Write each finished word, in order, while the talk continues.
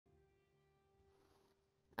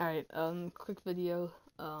Alright, quick video.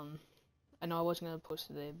 I know I wasn't gonna post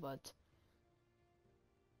today, but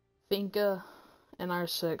Finka and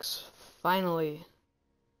R6 finally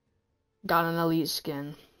got an elite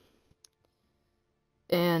skin.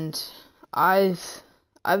 And I've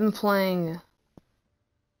been playing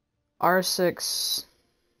R6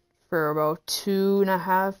 for about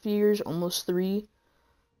 2.5 years, almost 3.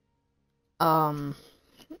 And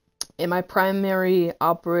my primary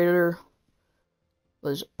operator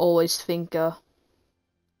was always Finka.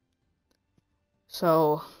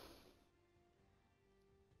 So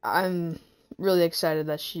I'm really excited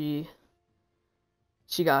that she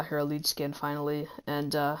got her elite skin finally,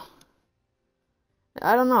 and I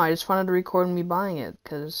don't know, I just wanted to record me buying it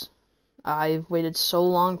because I've waited so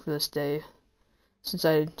long for this day since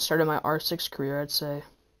I started my R6 career. I'd say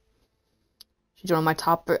she's one of my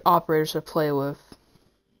top operators to play with.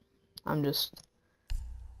 I'm just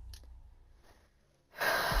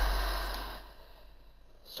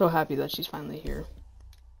so happy that she's finally here.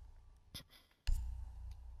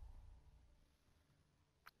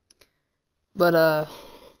 But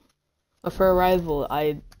for her arrival,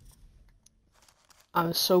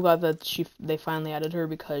 I'm so glad that they finally added her,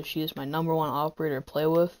 because she is my #1 operator to play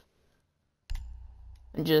with.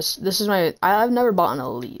 And just, this is I've never bought an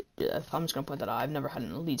elite. I'm just gonna put that out. I've never had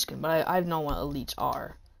an elite skin, but I know what elites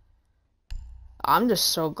are. I'm just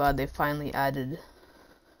so glad they finally added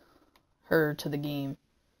her to the game.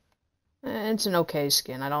 It's an okay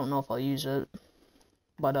skin. I don't know if I'll use it,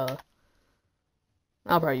 but I'll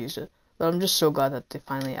probably use it. But I'm just so glad that they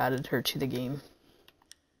finally added her to the game.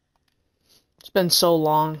 It's been so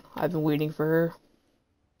long. I've been waiting for her.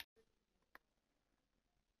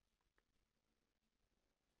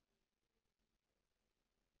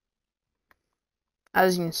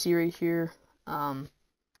 As you can see right here, my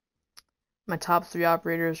top 3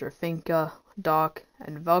 operators are Finka, Doc,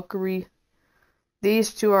 and Valkyrie.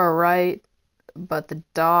 These two are right, but the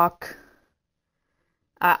Doc,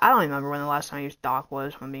 I don't remember when the last time I used Doc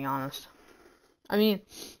was, if I'm being honest. I mean,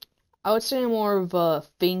 I would say I'm more of a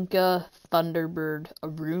Finka, Thunderbird, a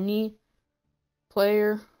Rooney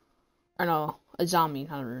player. Or no, a zombie,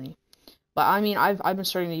 not a Rooney. But I mean, I've been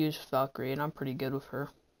starting to use Valkyrie, and I'm pretty good with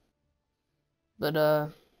her. But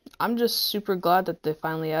I'm just super glad that they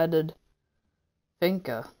finally added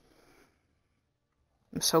Finka.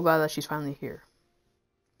 I'm so glad that she's finally here.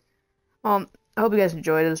 I hope you guys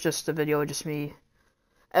enjoyed. It was just a video of just me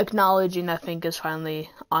acknowledging that Finka's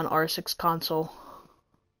finally on R6 console.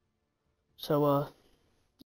 So,